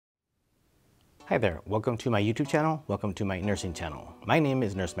Hi there, welcome to my YouTube channel, welcome to my nursing channel. My name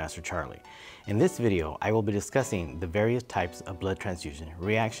is Nurse Master Charlie. In this video, I will be discussing the various types of blood transfusion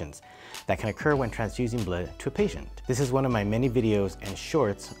reactions that can occur when transfusing blood to a patient. This is one of my many videos and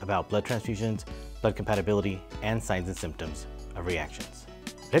shorts about blood transfusions, blood compatibility, and signs and symptoms of reactions.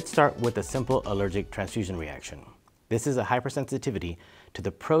 Let's start with a simple allergic transfusion reaction. This is a hypersensitivity to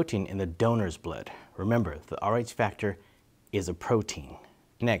the protein in the donor's blood. Remember, the Rh factor is a protein.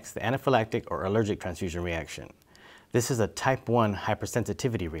 Next, the anaphylactic or allergic transfusion reaction. This is a type 1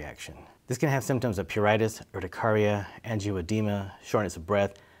 hypersensitivity reaction. This can have symptoms of pruritus, urticaria, angioedema, shortness of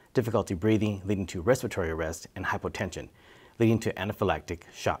breath, difficulty breathing, leading to respiratory arrest, and hypotension, leading to anaphylactic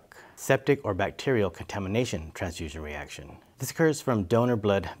shock. Septic or bacterial contamination transfusion reaction. This occurs from donor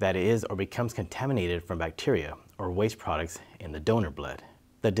blood that is or becomes contaminated from bacteria or waste products in the donor blood.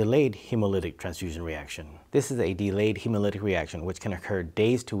 The delayed hemolytic transfusion reaction. This is a delayed hemolytic reaction which can occur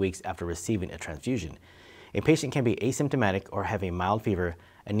days to weeks after receiving a transfusion. A patient can be asymptomatic or have a mild fever,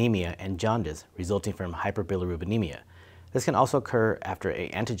 anemia, and jaundice resulting from hyperbilirubinemia. This can also occur after an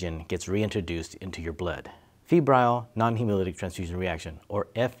antigen gets reintroduced into your blood. Febrile non-hemolytic transfusion reaction, or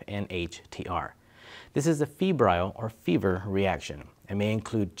FNHTR. This is a febrile or fever reaction and may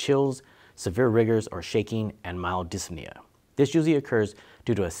include chills, severe rigors or shaking, and mild dyspnea. This usually occurs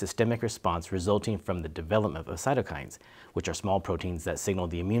due to a systemic response resulting from the development of cytokines, which are small proteins that signal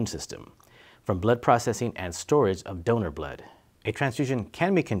the immune system, from blood processing and storage of donor blood. A transfusion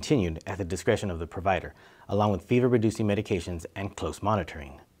can be continued at the discretion of the provider, along with fever-reducing medications and close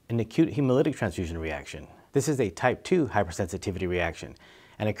monitoring. An acute hemolytic transfusion reaction. This is a type 2 hypersensitivity reaction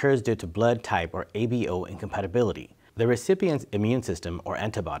and occurs due to blood type or ABO incompatibility. The recipient's immune system or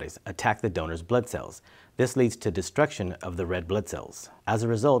antibodies attack the donor's blood cells. This leads to destruction of the red blood cells. As a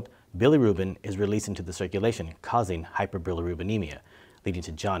result, bilirubin is released into the circulation, causing hyperbilirubinemia, leading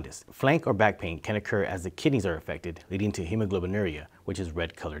to jaundice. Flank or back pain can occur as the kidneys are affected, leading to hemoglobinuria, which is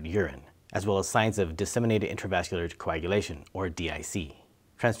red-colored urine, as well as signs of disseminated intravascular coagulation, or DIC.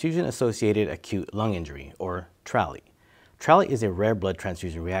 Transfusion-associated acute lung injury, or TRALI. TRALI is a rare blood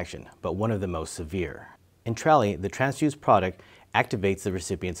transfusion reaction, but one of the most severe. In TRALI, the transfused product activates the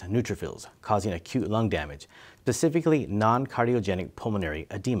recipient's neutrophils, causing acute lung damage, specifically non-cardiogenic pulmonary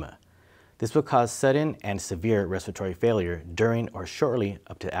edema. This will cause sudden and severe respiratory failure during or shortly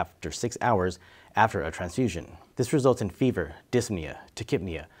up to after 6 hours after a transfusion. This results in fever, dyspnea,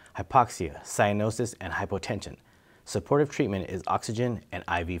 tachypnea, hypoxia, cyanosis, and hypotension. Supportive treatment is oxygen and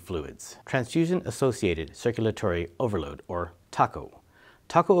IV fluids. Transfusion-associated circulatory overload, or TACO.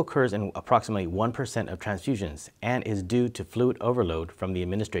 TACO occurs in approximately 1% of transfusions and is due to fluid overload from the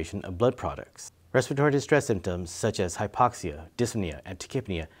administration of blood products. Respiratory distress symptoms such as hypoxia, dyspnea, and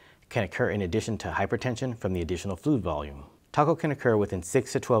tachypnea can occur in addition to hypertension from the additional fluid volume. TACO can occur within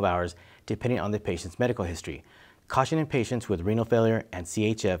 6 to 12 hours depending on the patient's medical history. Caution in patients with renal failure and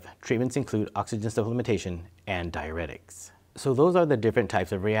CHF, treatments include oxygen supplementation and diuretics. So those are the different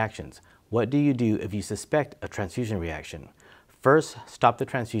types of reactions. What do you do if you suspect a transfusion reaction? First, stop the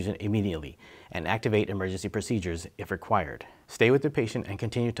transfusion immediately and activate emergency procedures if required. Stay with the patient and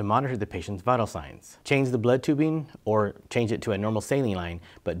continue to monitor the patient's vital signs. Change the blood tubing or change it to a normal saline line,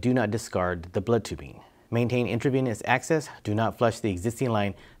 but do not discard the blood tubing. Maintain intravenous access. Do not flush the existing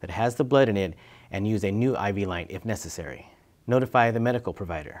line that has the blood in it and use a new IV line if necessary. Notify the medical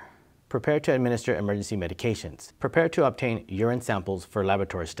provider. Prepare to administer emergency medications. Prepare to obtain urine samples for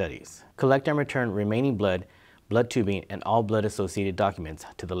laboratory studies. Collect and return remaining blood tubing, and all blood-associated documents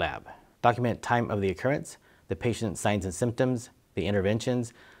to the lab. Document time of the occurrence, the patient's signs and symptoms, the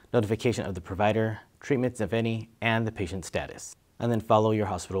interventions, notification of the provider, treatments if any, and the patient's status. And then follow your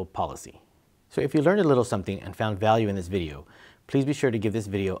hospital policy. So if you learned a little something and found value in this video, please be sure to give this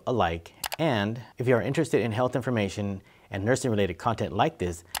video a like. And if you are interested in health information and nursing-related content like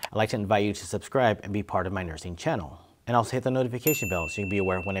this, I'd like to invite you to subscribe and be part of my nursing channel. And also hit the notification bell so you can be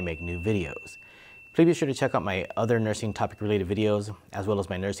aware when I make new videos. Please be sure to check out my other nursing topic related videos, as well as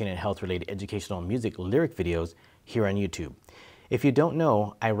my nursing and health related educational music lyric videos here on YouTube. If you don't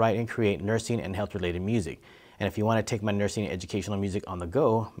know, I write and create nursing and health related music. And if you want to take my nursing and educational music on the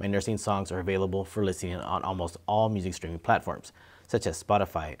go, my nursing songs are available for listening on almost all music streaming platforms, such as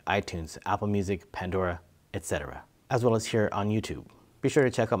Spotify, iTunes, Apple Music, Pandora, etc., as well as here on YouTube. Be sure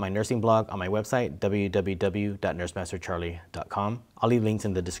to check out my nursing blog on my website, www.nursemastercharlie.com. I'll leave links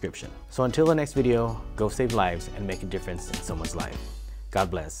in the description. So until the next video, go save lives and make a difference in someone's life.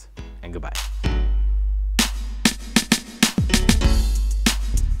 God bless and goodbye.